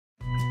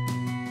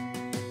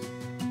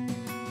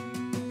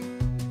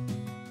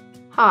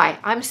Hi,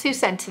 I'm Sue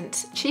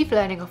Sentence, Chief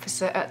Learning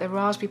Officer at the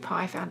Raspberry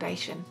Pi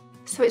Foundation.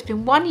 So it's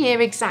been 1 year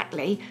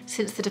exactly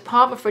since the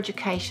Department for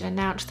Education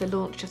announced the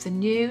launch of the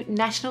new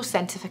National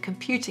Centre for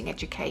Computing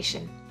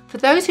Education. For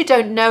those who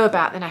don't know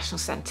about the National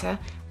Centre,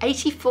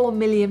 £84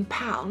 million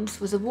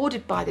was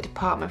awarded by the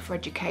Department for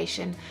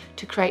Education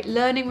to create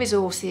learning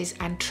resources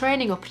and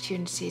training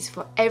opportunities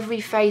for every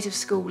phase of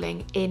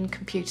schooling in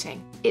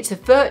computing. It's a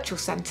virtual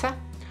centre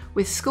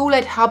with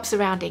school-led hubs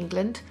around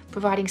England,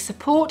 providing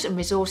support and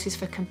resources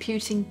for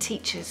computing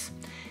teachers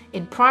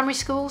in primary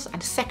schools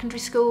and secondary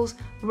schools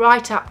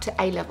right up to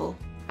A-level.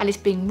 And it's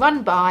being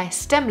run by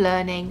STEM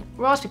Learning,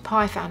 Raspberry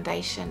Pi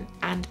Foundation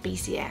and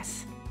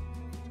BCS.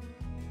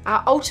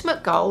 Our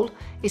ultimate goal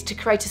is to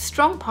create a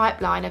strong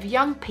pipeline of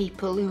young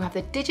people who have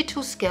the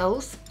digital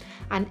skills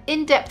and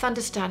in-depth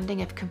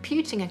understanding of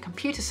computing and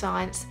computer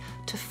science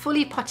to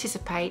fully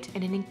participate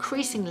in an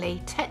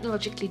increasingly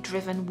technologically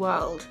driven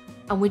world.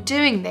 And we're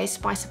doing this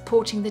by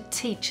supporting the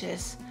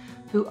teachers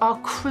who are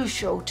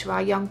crucial to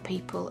our young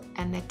people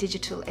and their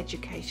digital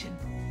education.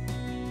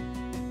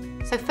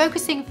 So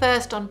focusing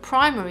first on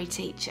primary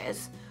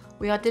teachers,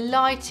 we are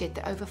delighted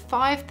that over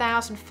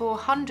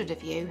 5,400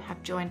 of you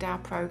have joined our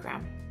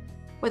programme.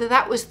 Whether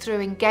that was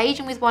through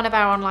engaging with one of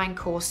our online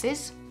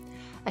courses,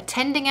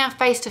 attending our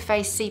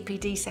face-to-face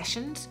CPD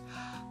sessions,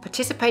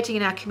 participating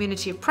in our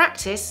community of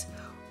practice,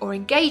 or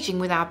engaging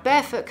with our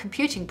Barefoot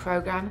Computing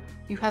programme,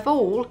 you have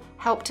all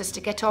helped us to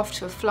get off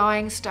to a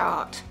flying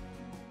start.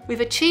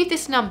 We've achieved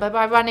this number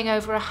by running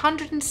over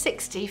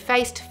 160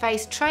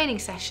 face-to-face training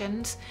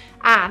sessions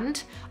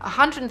and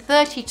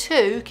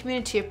 132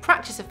 community of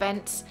practice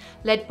events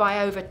led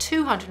by over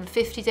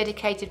 250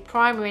 dedicated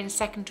primary and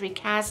secondary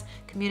CAS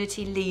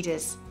community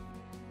leaders.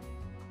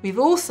 We've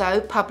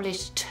also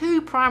published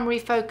 2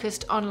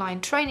 primary-focused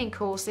online training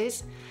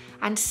courses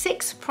and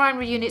 6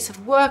 primary units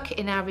of work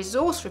in our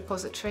resource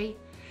repository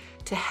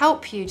to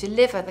help you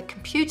deliver the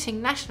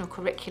Computing National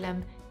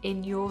Curriculum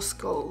in your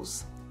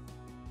schools.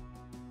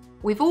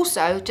 We've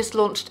also just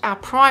launched our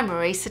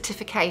primary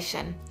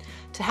certification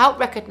to help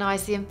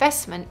recognise the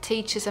investment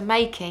teachers are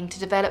making to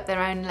develop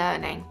their own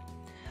learning.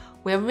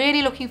 We're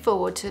really looking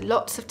forward to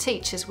lots of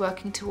teachers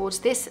working towards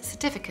this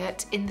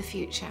certificate in the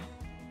future.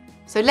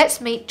 So let's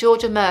meet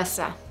Georgia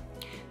Mercer.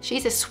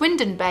 She's a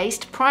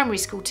Swindon-based primary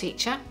school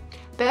teacher,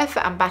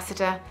 Barefoot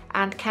ambassador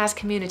and CAS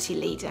community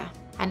leader,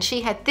 and she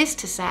had this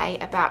to say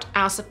about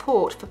our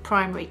support for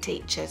primary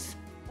teachers.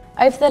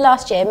 Over the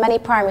last year, many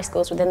primary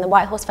schools within the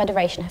Whitehorse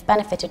Federation have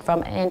benefited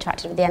from and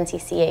interacted with the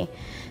NCCE.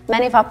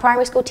 Many of our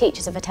primary school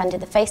teachers have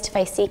attended the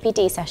face-to-face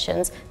CPD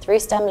sessions through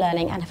STEM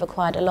Learning and have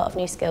acquired a lot of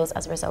new skills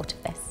as a result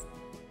of this.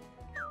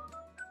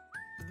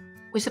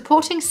 We're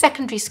supporting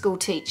secondary school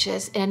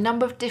teachers in a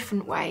number of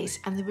different ways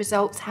and the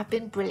results have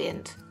been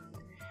brilliant.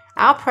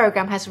 Our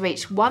programme has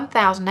reached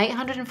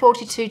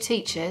 1,842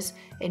 teachers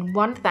in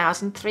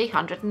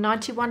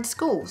 1,391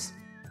 schools.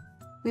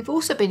 We've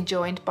also been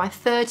joined by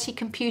 30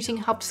 computing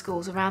hub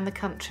schools around the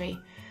country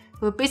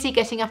who are busy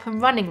getting up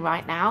and running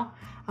right now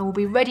and will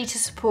be ready to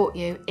support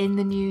you in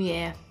the new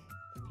year.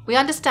 We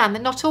understand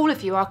that not all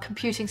of you are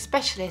computing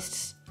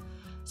specialists,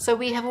 so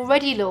we have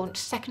already launched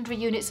secondary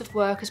units of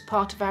work as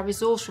part of our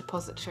resource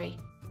repository.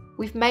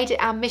 We've made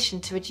it our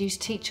mission to reduce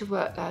teacher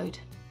workload.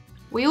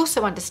 We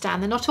also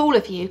understand that not all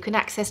of you can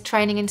access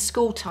training in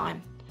school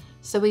time,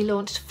 so we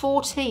launched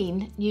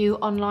 14 new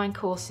online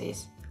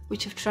courses,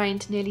 which have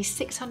trained nearly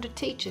 600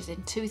 teachers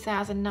in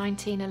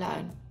 2019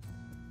 alone.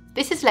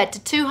 This has led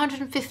to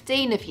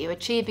 215 of you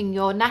achieving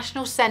your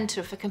National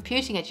Centre for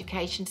Computing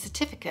Education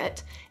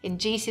certificate in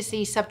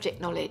GCSE subject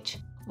knowledge.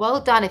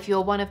 Well done if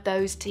you're one of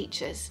those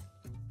teachers.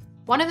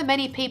 One of the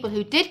many people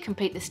who did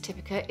complete the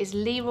certificate is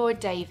Leroy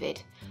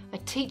David, a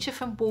teacher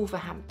from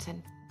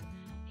Wolverhampton.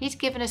 He's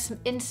given us some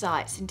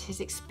insights into his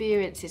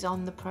experiences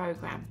on the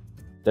programme.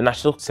 The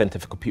National Centre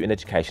for Computing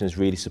Education has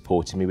really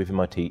supported me within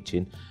my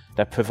teaching.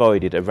 They've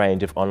provided a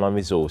range of online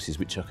resources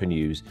which I can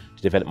use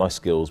to develop my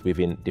skills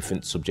within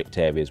different subject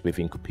areas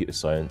within computer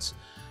science.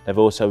 They've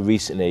also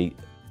recently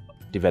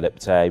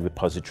developed a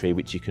repository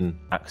which you can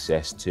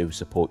access to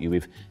support you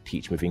with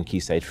teaching within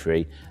Key Stage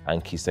 3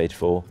 and Key Stage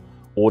 4.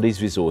 All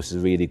these resources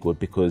are really good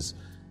because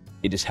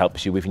it just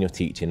helps you within your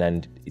teaching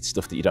and it's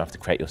stuff that you don't have to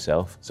create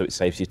yourself, so it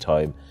saves you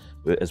time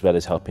as well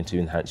as helping to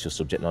enhance your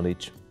subject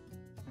knowledge.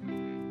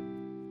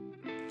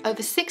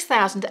 Over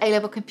 6,000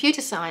 A-level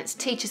computer science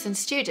teachers and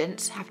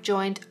students have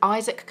joined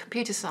Isaac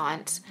Computer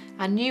Science,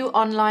 our new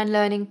online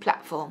learning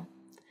platform.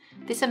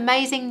 This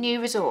amazing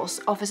new resource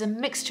offers a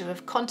mixture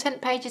of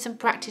content pages and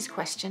practice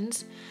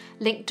questions,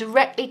 linked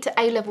directly to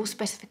A-level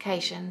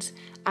specifications,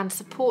 and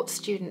supports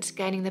students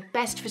gaining the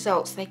best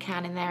results they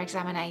can in their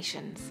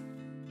examinations.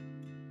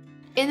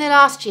 In the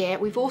last year,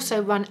 we've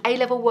also run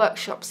A-level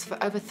workshops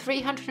for over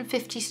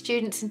 350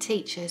 students and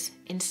teachers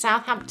in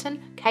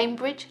Southampton,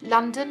 Cambridge,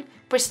 London,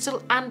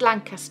 Bristol and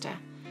Lancaster,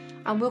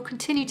 and we'll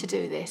continue to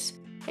do this,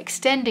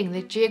 extending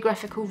the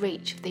geographical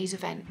reach of these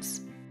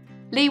events.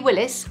 Lee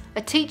Willis,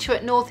 a teacher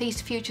at North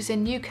East Futures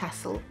in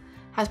Newcastle,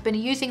 has been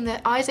using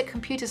the Isaac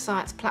Computer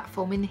Science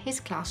platform in his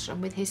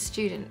classroom with his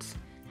students,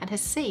 and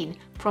has seen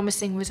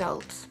promising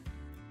results.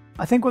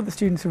 I think what the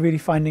students are really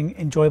finding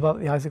enjoyable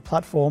about the Isaac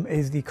platform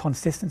is the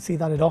consistency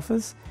that it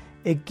offers.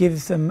 It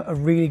gives them a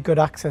really good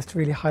access to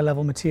really high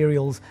level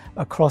materials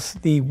across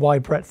the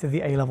wide breadth of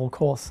the A-level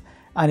course,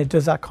 and it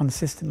does that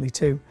consistently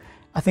too.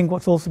 I think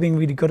what's also been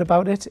really good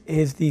about it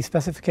is the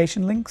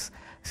specification links,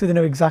 so they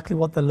know exactly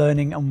what they're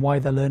learning and why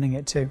they're learning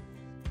it too.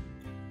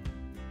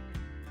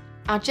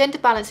 Our Gender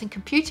Balance in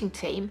Computing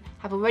team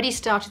have already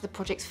started the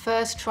project's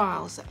first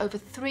trials at over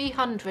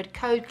 300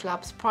 code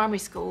clubs, primary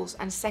schools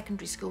and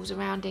secondary schools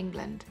around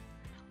England.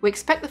 We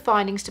expect the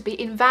findings to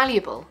be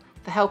invaluable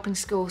for helping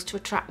schools to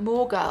attract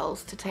more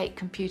girls to take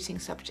computing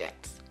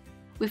subjects.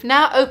 We've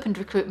now opened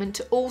recruitment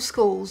to all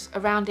schools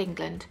around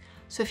England,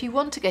 so if you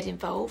want to get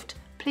involved,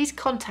 please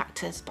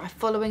contact us by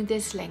following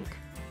this link.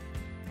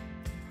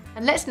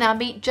 And let's now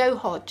meet Jo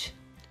Hodge.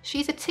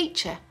 She's a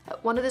teacher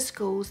at one of the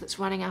schools that's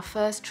running our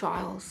first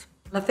trials.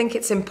 I think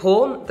it's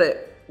important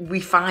that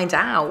we find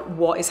out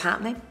what is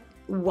happening,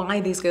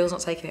 why these girls are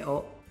not taking it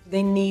up.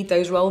 They need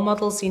those role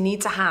models. You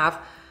need to have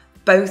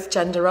both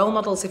gender role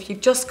models. If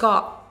you've just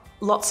got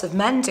lots of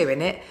men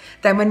doing it,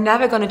 then we're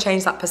never going to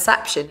change that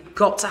perception. You've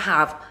got to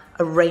have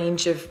a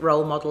range of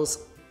role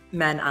models,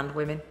 men and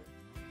women.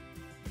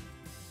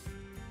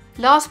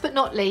 Last but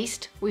not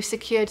least, we've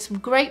secured some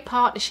great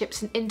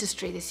partnerships in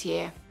industry this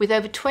year, with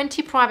over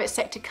 20 private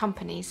sector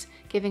companies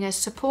giving us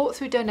support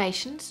through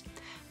donations,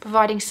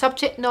 providing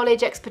subject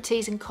knowledge,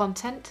 expertise and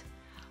content,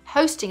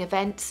 hosting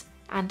events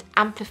and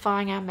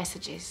amplifying our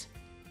messages.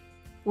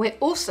 We're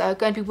also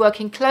going to be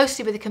working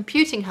closely with the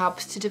computing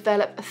hubs to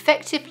develop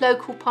effective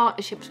local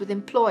partnerships with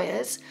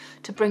employers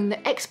to bring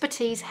the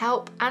expertise,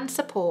 help and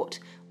support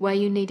where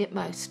you need it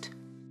most.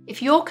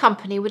 If your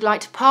company would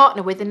like to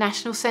partner with the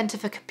National Centre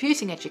for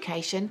Computing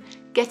Education,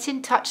 get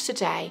in touch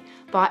today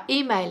by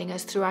emailing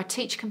us through our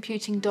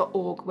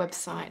teachcomputing.org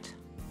website.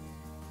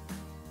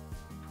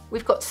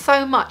 We've got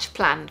so much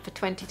planned for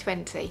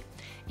 2020,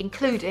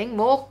 including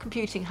more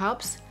computing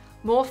hubs,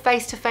 more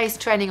face-to-face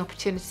training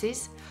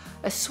opportunities,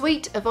 a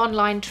suite of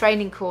online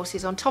training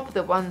courses on top of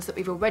the ones that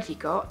we've already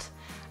got,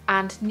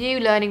 and new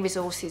learning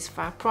resources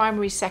for our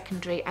primary,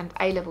 secondary and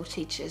A-level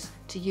teachers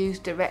to use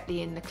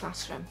directly in the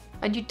classroom.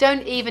 And you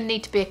don't even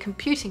need to be a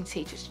computing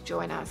teacher to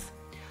join us.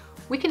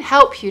 We can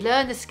help you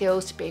learn the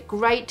skills to be a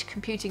great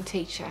computing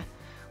teacher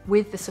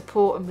with the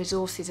support and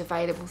resources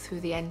available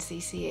through the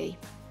NCCE.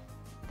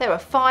 There are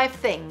 5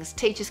 things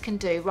teachers can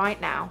do right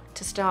now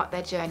to start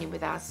their journey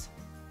with us.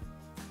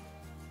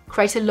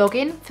 Create a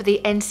login for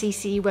the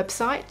NCCE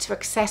website to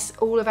access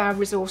all of our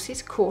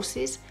resources,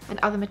 courses and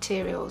other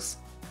materials.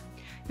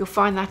 You'll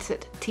find that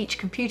at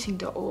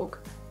teachcomputing.org.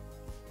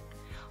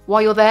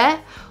 While you're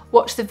there,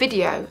 watch the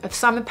video of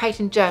Simon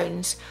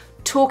Peyton-Jones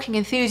talking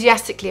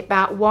enthusiastically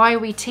about why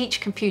we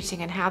teach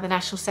computing and how the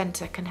National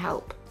Centre can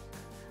help.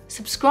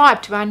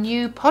 Subscribe to our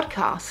new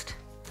podcast.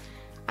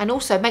 And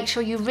also make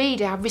sure you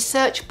read our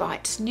Research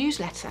Bites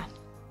newsletter.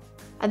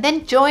 And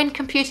then join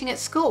Computing at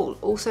School,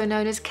 also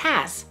known as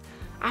CAS,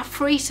 our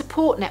free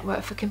support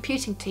network for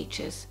computing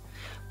teachers,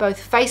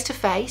 both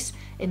face-to-face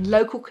in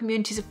local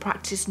communities of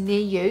practice near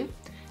you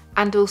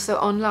and also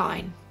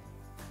online.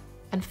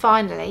 And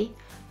finally,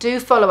 do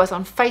follow us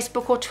on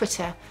Facebook or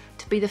Twitter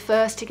to be the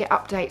first to get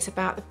updates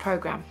about the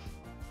programme.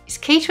 It's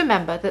key to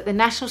remember that the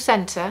National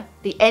Centre,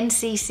 the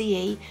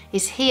NCCE,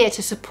 is here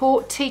to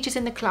support teachers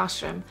in the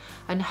classroom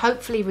and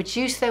hopefully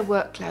reduce their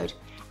workload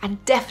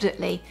and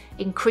definitely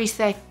increase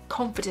their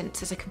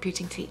confidence as a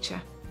computing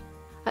teacher.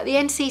 At the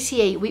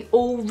NCCE, we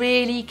all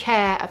really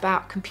care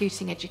about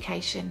computing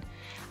education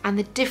and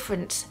the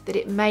difference that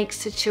it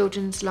makes to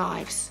children's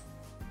lives.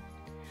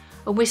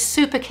 And we're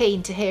super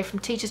keen to hear from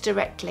teachers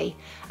directly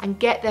and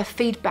get their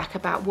feedback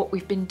about what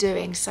we've been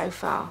doing so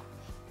far.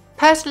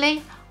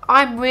 Personally,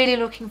 I'm really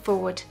looking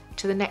forward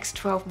to the next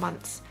 12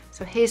 months,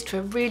 so here's to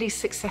a really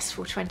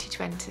successful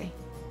 2020.